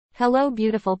Hello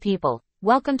beautiful people.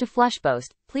 Welcome to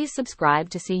Flushpost. Please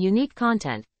subscribe to see unique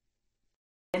content.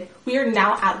 We are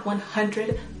now at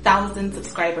 100,000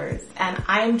 subscribers, and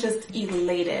I am just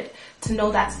elated to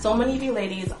know that so many of you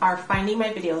ladies are finding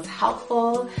my videos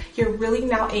helpful. You're really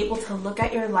now able to look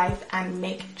at your life and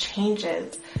make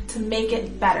changes to make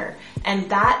it better, and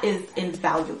that is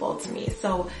invaluable to me.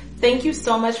 So thank you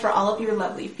so much for all of your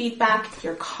lovely feedback,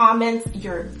 your comments,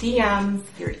 your DMs,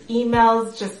 your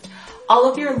emails, just all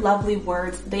of your lovely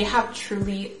words. They have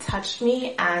truly touched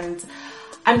me, and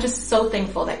I'm just so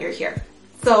thankful that you're here.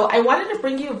 So I wanted to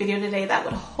bring you a video today that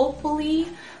would hopefully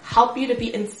help you to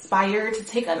be inspired to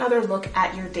take another look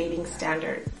at your dating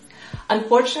standards.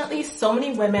 Unfortunately, so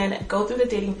many women go through the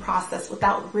dating process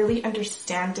without really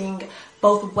understanding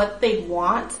both what they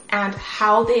want and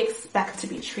how they expect to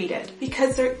be treated,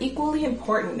 because they're equally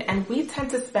important, and we tend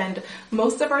to spend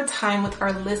most of our time with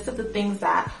our list of the things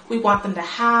that we want them to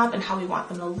have and how we want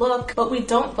them to look, but we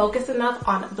don't focus enough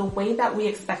on the way that we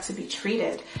expect to be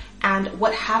treated and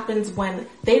what happens when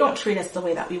they don't treat us the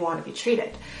way that we want to be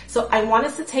treated. So I want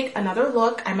us to take another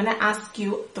look. I'm going to ask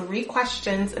you 3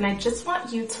 questions, and I just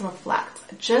want you to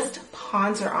reflect. Just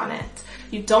ponder on it.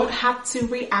 You don't have to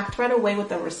react right away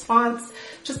with a response.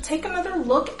 Just take another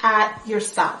look at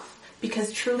yourself,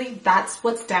 because truly that's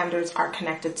what standards are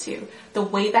connected to. The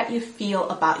way that you feel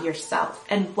about yourself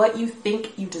and what you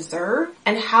think you deserve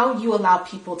and how you allow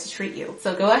people to treat you.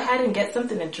 So go ahead and get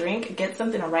something to drink, get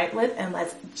something to write with, and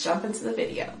let's jump into the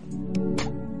video.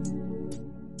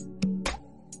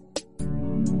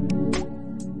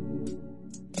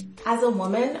 As a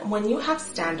woman, when you have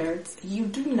standards, you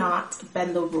do not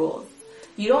bend the rules.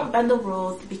 You don't bend the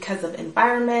rules because of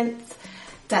environment,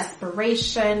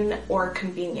 desperation, or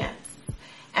convenience.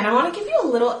 And I want to give you a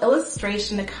little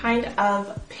illustration to kind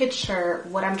of picture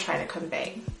what I'm trying to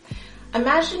convey.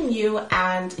 Imagine you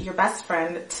and your best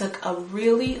friend took a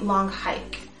really long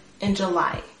hike in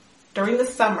July during the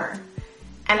summer.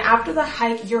 And after the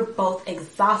hike, you're both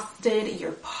exhausted,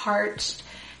 you're parched,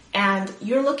 and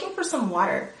you're looking for some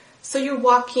water. So you're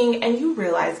walking and you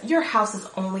realize your house is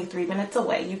only 3 minutes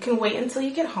away. You can wait until you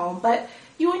get home, but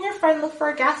you and your friend look for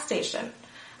a gas station.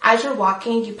 As you're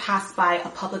walking, you pass by a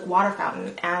public water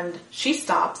fountain, and she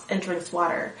stops and drinks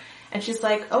water. And she's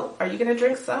like, "Oh, are you going to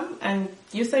drink some?" And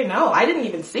you say, "No, I didn't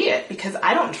even see it because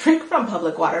I don't drink from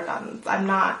public water fountains.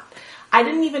 I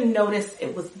didn't even notice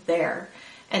it was there."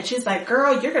 And she's like,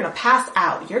 "Girl, you're going to pass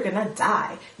out. You're going to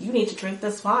die. You need to drink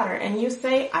this water." And you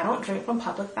say, "I don't drink from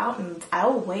public fountains.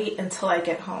 I'll wait until I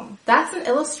get home." That's an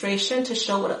illustration to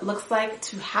show what it looks like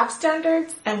to have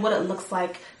standards and what it looks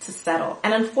like to settle.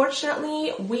 And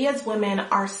unfortunately, we as women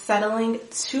are settling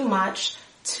too much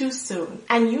too soon.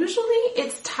 And usually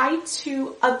it's tied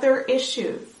to other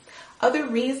issues, other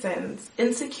reasons,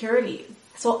 insecurities.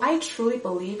 So I truly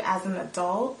believe as an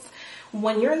adult,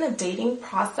 when you're in the dating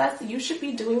process, you should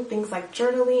be doing things like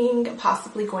journaling,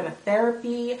 possibly going to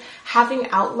therapy, having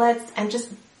outlets, and just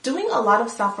doing a lot of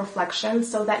self-reflection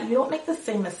so that you don't make the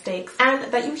same mistakes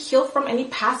and that you heal from any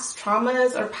past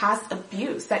traumas or past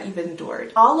abuse that you've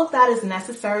endured. All of that is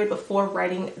necessary before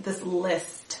writing this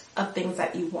list of things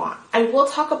that you want. I will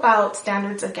talk about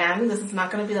standards again. This is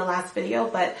not going to be the last video,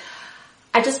 but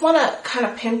I just want to kind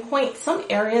of pinpoint some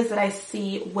areas that I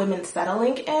see women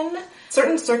settling in,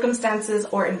 certain circumstances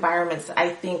or environments that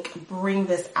I think bring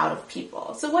this out of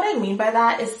people. So what I mean by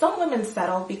that is some women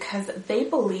settle because they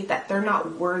believe that they're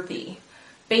not worthy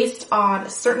based on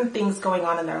certain things going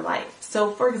on in their life.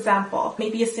 So for example,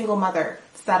 maybe a single mother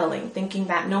settling, thinking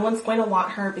that no one's going to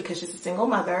want her because she's a single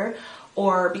mother,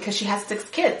 or because she has 6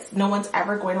 kids, no one's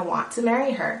ever going to want to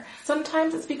marry her.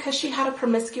 Sometimes it's because she had a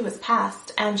promiscuous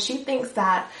past, and she thinks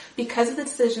that because of the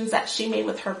decisions that she made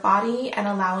with her body and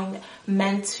allowing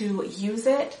men to use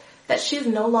it, that she is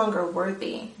no longer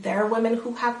worthy. There are women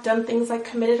who have done things like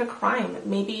committed a crime.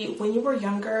 Maybe when you were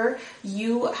younger,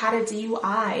 you had a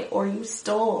DUI or you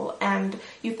stole, and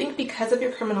you think because of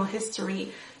your criminal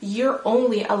history, you're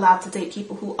only allowed to date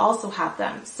people who also have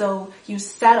them. So you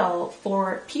settle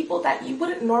for people that you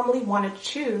wouldn't normally want to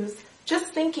choose, just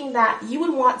thinking that you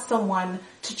would want someone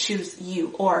to choose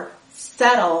you or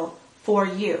settle for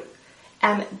you.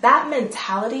 And that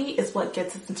mentality is what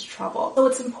gets us into trouble. So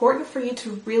it's important for you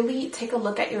to really take a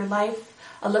look at your life,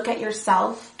 a look at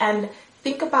yourself, and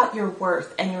think about your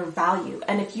worth and your value.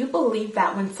 And if you believe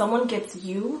that when someone gets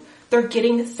you, they're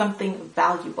getting something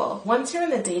valuable. Once you're in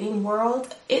the dating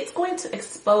world, it's going to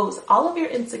expose all of your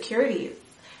insecurities,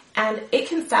 and it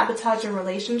can sabotage your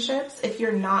relationships if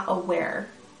you're not aware.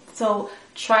 So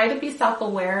try to be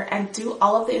self-aware and do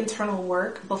all of the internal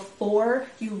work before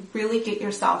you really get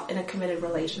yourself in a committed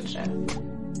relationship.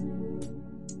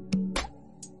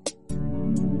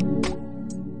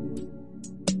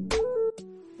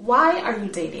 Why are you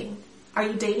dating? Are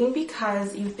you dating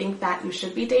because you think that you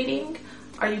should be dating?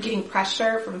 Are you getting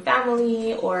pressure from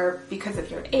family or because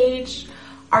of your age?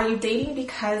 Are you dating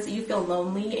because you feel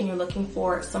lonely and you're looking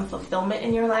for some fulfillment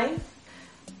in your life?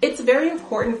 It's very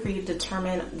important for you to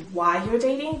determine why you're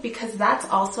dating, because that's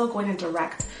also going to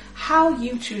direct how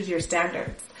you choose your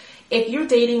standards. If you're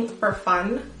dating for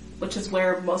fun, which is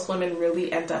where most women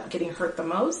really end up getting hurt the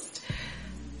most,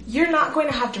 you're not going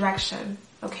to have direction,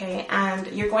 okay? And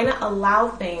you're going to allow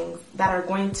things that are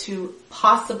going to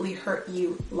possibly hurt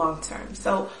you long term.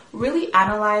 So really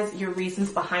analyze your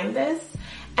reasons behind this.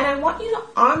 And I want you to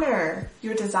honor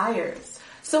your desires.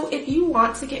 So if you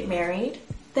want to get married,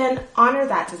 then honor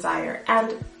that desire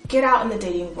and get out in the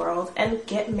dating world and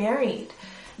get married.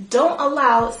 Don't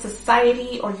allow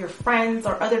society or your friends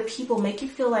or other people make you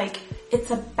feel like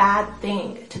it's a bad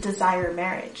thing to desire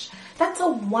marriage. That's a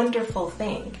wonderful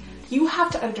thing. You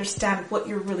have to understand what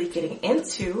you're really getting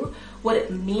into, what it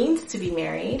means to be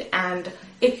married, and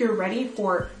if you're ready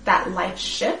for that life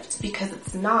shift, because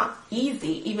it's not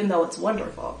easy, even though it's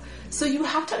wonderful. So you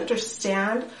have to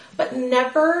understand, but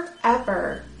never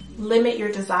ever limit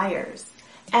your desires.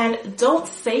 And don't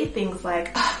say things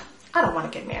like, I don't want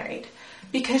to get married,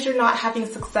 because you're not having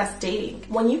success dating.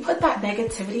 When you put that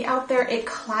negativity out there, it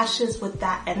clashes with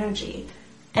that energy.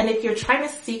 And if you're trying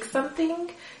to seek something,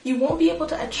 you won't be able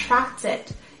to attract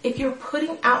it if you're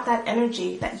putting out that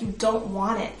energy that you don't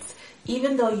want it,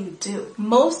 even though you do.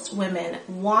 Most women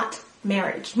want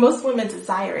marriage. Most women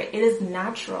desire it. It is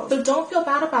natural. So don't feel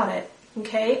bad about it,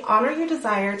 okay? Honor your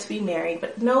desire to be married,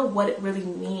 but know what it really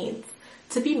means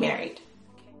to be married.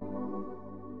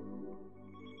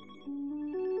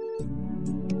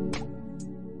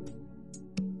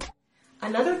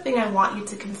 Another thing I want you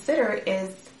to consider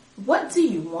is, what do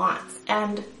you want?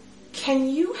 And can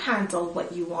you handle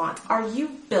what you want? Are you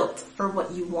built for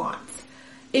what you want?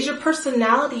 Is your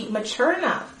personality mature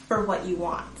enough for what you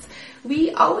want?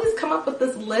 We always come up with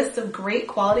this list of great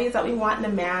qualities that we want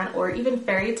in a man, or even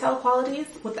fairy tale qualities,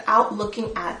 without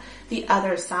looking at the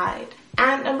other side.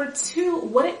 And number two,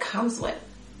 what it comes with,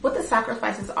 what the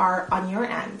sacrifices are on your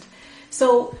end.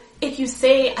 So if you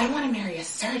say, I want to marry a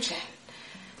surgeon,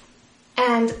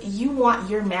 and you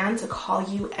want your man to call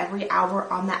you every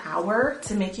hour on the hour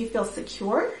to make you feel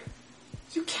secure,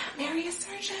 you can't marry a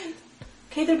surgeon.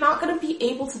 Okay, they're not going to be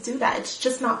able to do that. It's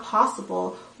just not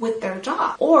possible with their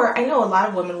job. Or I know a lot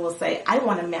of women will say, I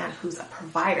want a man who's a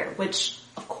provider, which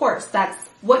of course that's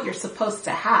what you're supposed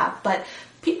to have. But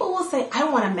people will say, I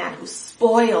want a man who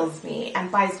spoils me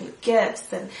and buys me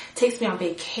gifts and takes me on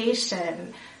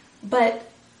vacation. But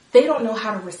they don't know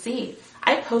how to receive.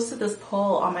 I posted this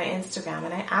poll on my Instagram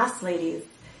and I asked ladies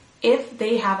if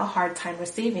they have a hard time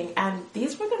receiving, and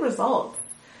these were the results.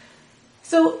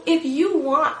 So if you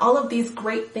want all of these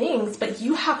great things, but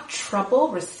you have trouble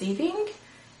receiving,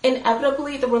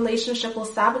 inevitably the relationship will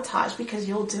sabotage because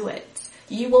you'll do it.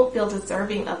 You won't feel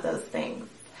deserving of those things.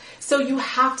 So you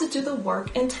have to do the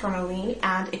work internally,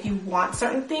 and if you want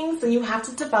certain things, then you have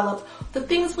to develop the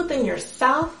things within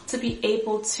yourself to be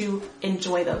able to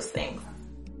enjoy those things.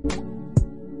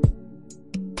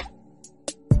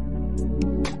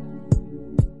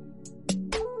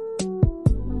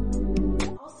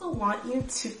 Want you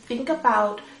to think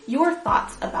about your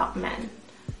thoughts about men.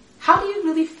 How do you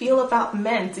really feel about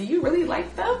men? Do you really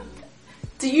like them?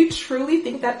 Do you truly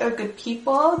think that they're good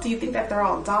people? Do you think that they're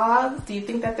all dogs? Do you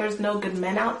think that there's no good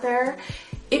men out there?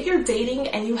 If you're dating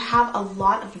and you have a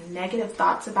lot of negative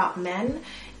thoughts about men,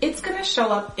 it's going to show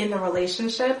up in the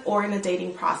relationship or in the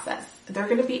dating process. They're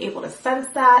going to be able to sense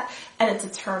that, and it's a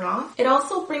turn off. It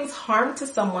also brings harm to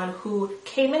someone who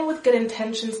came in with good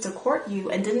intentions to court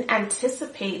you and didn't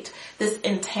anticipate this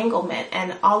entanglement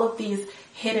and all of these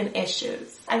hidden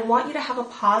issues. I want you to have a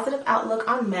positive outlook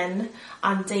on men,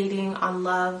 on dating, on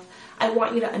love. I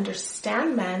want you to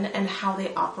understand men and how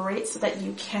they operate so that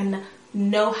you can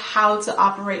know how to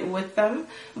operate with them.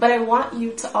 But I want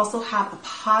you to also have a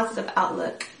positive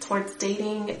outlook towards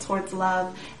dating, towards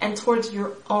love, and towards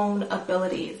your own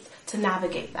abilities to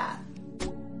navigate that.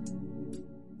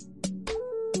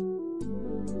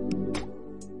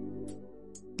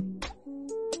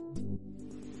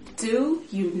 Do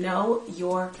you know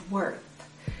your worth?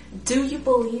 Do you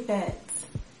believe it?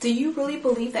 Do you really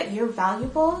believe that you're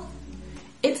valuable?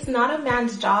 It's not a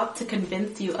man's job to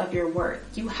convince you of your worth.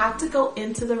 You have to go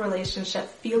into the relationship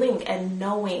feeling and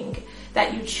knowing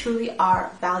that you truly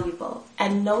are valuable,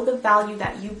 and know the value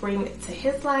that you bring to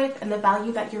his life and the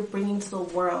value that you're bringing to the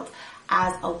world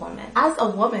as a woman. As a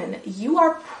woman, you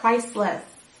are priceless.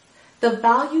 The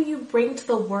value you bring to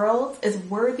the world is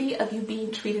worthy of you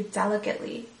being treated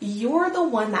delicately. You're the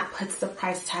one that puts the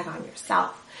price tag on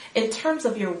yourself. In terms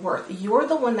of your worth, you're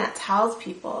the one that tells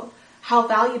people how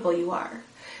valuable you are.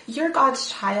 You're God's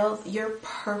child. You're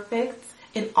perfect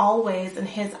in all ways in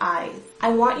His eyes. I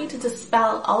want you to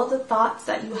dispel all of the thoughts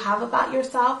that you have about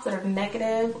yourself that are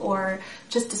negative or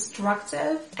just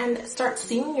destructive, and start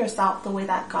seeing yourself the way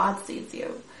that God sees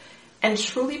you, and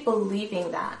truly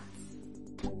believing that.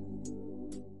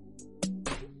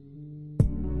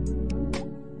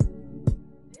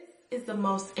 This is the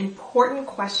most important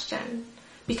question,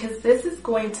 because this is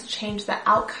going to change the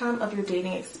outcome of your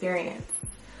dating experience.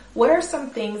 What are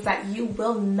some things that you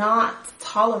will not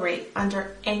tolerate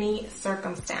under any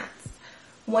circumstance?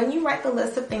 When you write the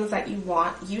list of things that you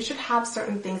want, you should have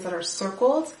certain things that are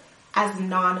circled as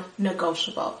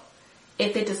non-negotiable.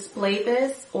 If they display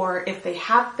this, or if they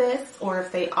have this, or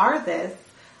if they are this,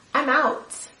 I'm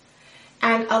out.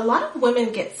 And a lot of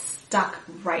women get stuck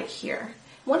right here.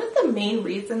 One of the main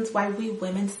reasons why we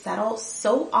women settle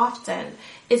so often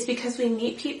is because we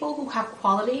meet people who have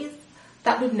qualities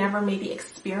that we've never maybe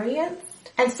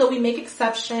experienced. And so we make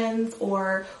exceptions,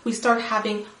 or we start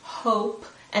having hope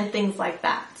and things like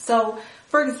that. So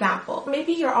for example,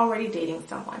 maybe you're already dating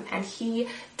someone and he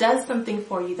does something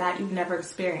for you that you've never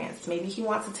experienced. Maybe he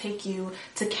wants to take you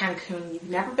to Cancun. You've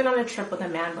never been on a trip with a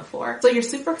man before. So you're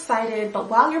super excited, but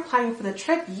while you're planning for the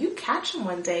trip, you catch him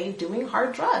one day doing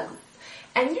hard drugs.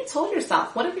 And you told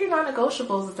yourself, one of your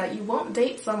non-negotiables is that you won't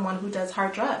date someone who does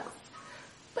hard drugs.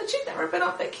 But you've never been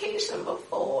on vacation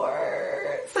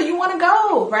before. So you want to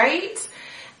go, right?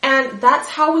 And that's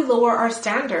how we lower our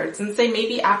standards and say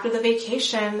maybe after the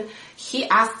vacation, he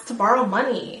asks to borrow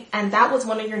money. And that was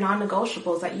one of your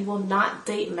non-negotiables, that you will not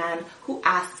date men who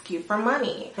ask you for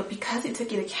money. But because he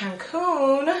took you to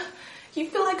Cancun, you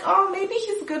feel like, oh, maybe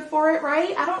he's good for it,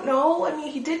 right? I don't know. I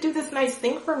mean, he did do this nice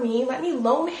thing for me. Let me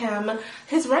loan him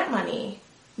his rent money.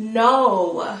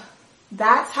 No,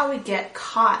 that's how we get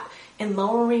caught in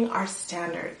lowering our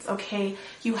standards, okay?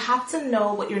 You have to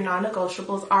know what your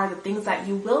non-negotiables are, the things that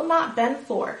you will not bend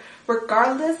for,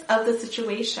 regardless of the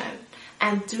situation,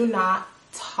 and do not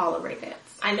tolerate it.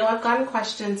 I know I've gotten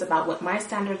questions about what my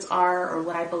standards are or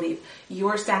what I believe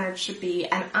your standards should be,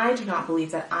 and I do not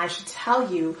believe that I should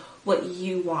tell you what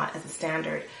you want as a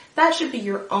standard. That should be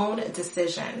your own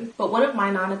decision. But one of my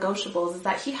non-negotiables is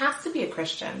that he has to be a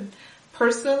Christian.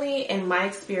 Personally, in my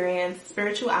experience,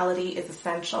 spirituality is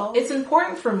essential. It's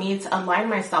important for me to align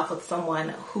myself with someone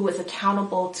who is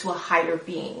accountable to a higher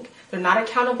being. They're not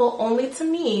accountable only to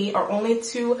me or only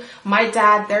to my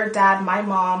dad, my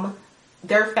mom,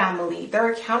 their family.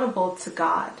 They're accountable to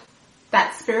God.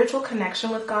 That spiritual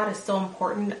connection with God is so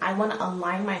important. I want to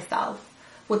align myself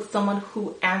with someone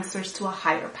who answers to a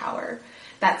higher power.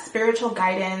 That spiritual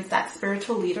guidance, that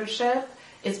spiritual leadership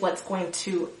is what's going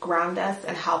to ground us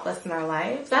and help us in our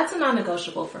lives. That's a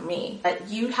non-negotiable for me. But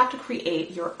you have to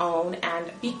create your own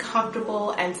and be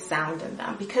comfortable and sound in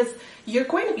them, because you're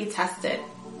going to be tested.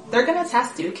 They're going to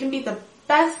test you. It can be the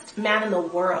best man in the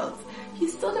world.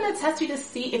 He's still going to test you to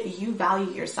see if you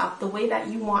value yourself the way that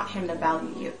you want him to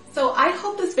value you. So I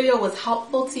hope this video was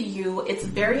helpful to you. It's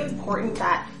very important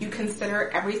that you consider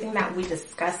everything that we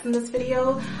discussed in this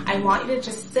video. I want you to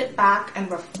just sit back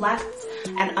and reflect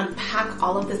and unpack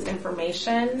all of this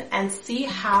information and see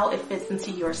how it fits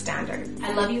into your standards.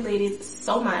 I love you ladies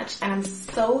so much, and I'm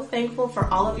so thankful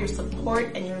for all of your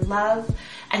support and your love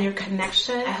and your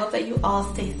connection. I hope that you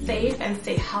all stay safe and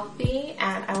stay healthy,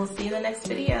 and I will see you in the next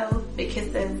video. Big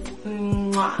kisses.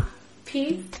 Mwah.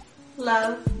 Peace,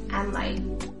 love, and light.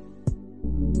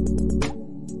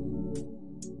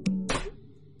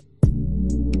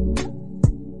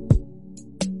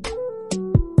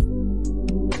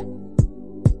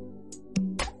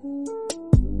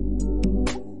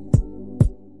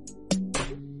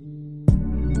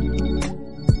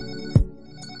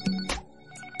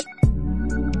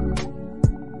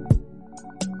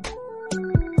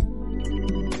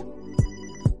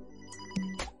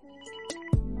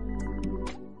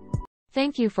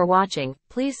 Thank you for watching.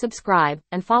 Please subscribe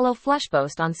and follow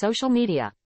Flushpost on social media.